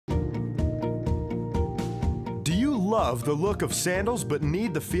love the look of sandals but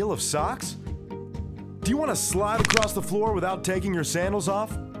need the feel of socks? Do you want to slide across the floor without taking your sandals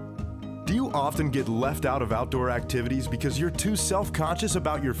off? Do you often get left out of outdoor activities because you're too self-conscious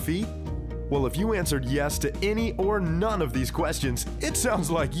about your feet? Well, if you answered yes to any or none of these questions, it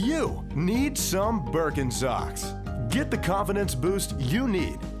sounds like you need some Burkinsox. Get the confidence boost you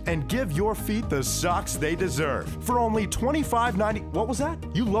need and give your feet the socks they deserve for only $25.90. What was that?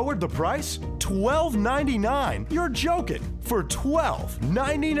 You lowered the price? $12.99. You're joking. For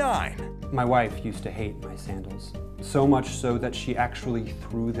 $12.99. My wife used to hate my sandals, so much so that she actually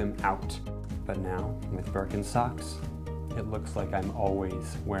threw them out. But now, with Burkinsox, it looks like I'm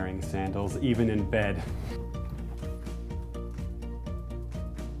always wearing sandals, even in bed.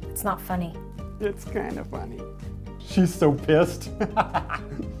 It's not funny. It's kind of funny. She's so pissed.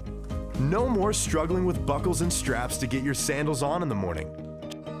 No more struggling with buckles and straps to get your sandals on in the morning.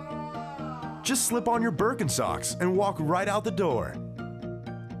 Just slip on your Burkinsox and walk right out the door.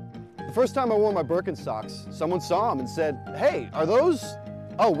 The first time I wore my Burkinsox, someone saw them and said, "Hey, are those?"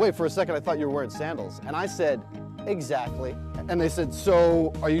 Oh, wait, for a second I thought you were wearing sandals. And I said, "Exactly." And they said,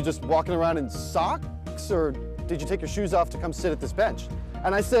 "So are you just walking around in socks, or did you take your shoes off to come sit at this bench?"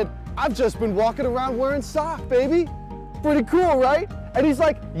 And I said, "I've just been walking around wearing socks, baby. Pretty cool, right?" And he's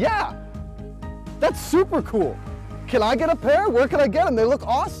like, "Yeah, that's super cool. Can I get a pair? Where can I get them? They look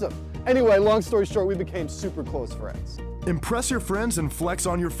awesome." Anyway, long story short, we became super close friends. Impress your friends and flex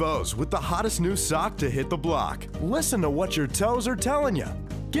on your foes with the hottest new sock to hit the block. Listen to what your toes are telling you.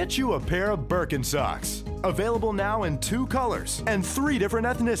 Get you a pair of Burkinsox. Available now in 2 colors and 3 different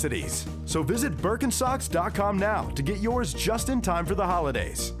ethnicities. So visit Burkinsox.com now to get yours just in time for the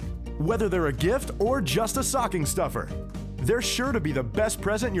holidays. Whether they're a gift or just a stocking stuffer, they're sure to be the best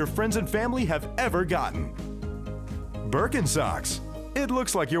present your friends and family have ever gotten. Burkinsox. It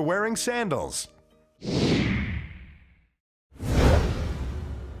looks like you're wearing sandals.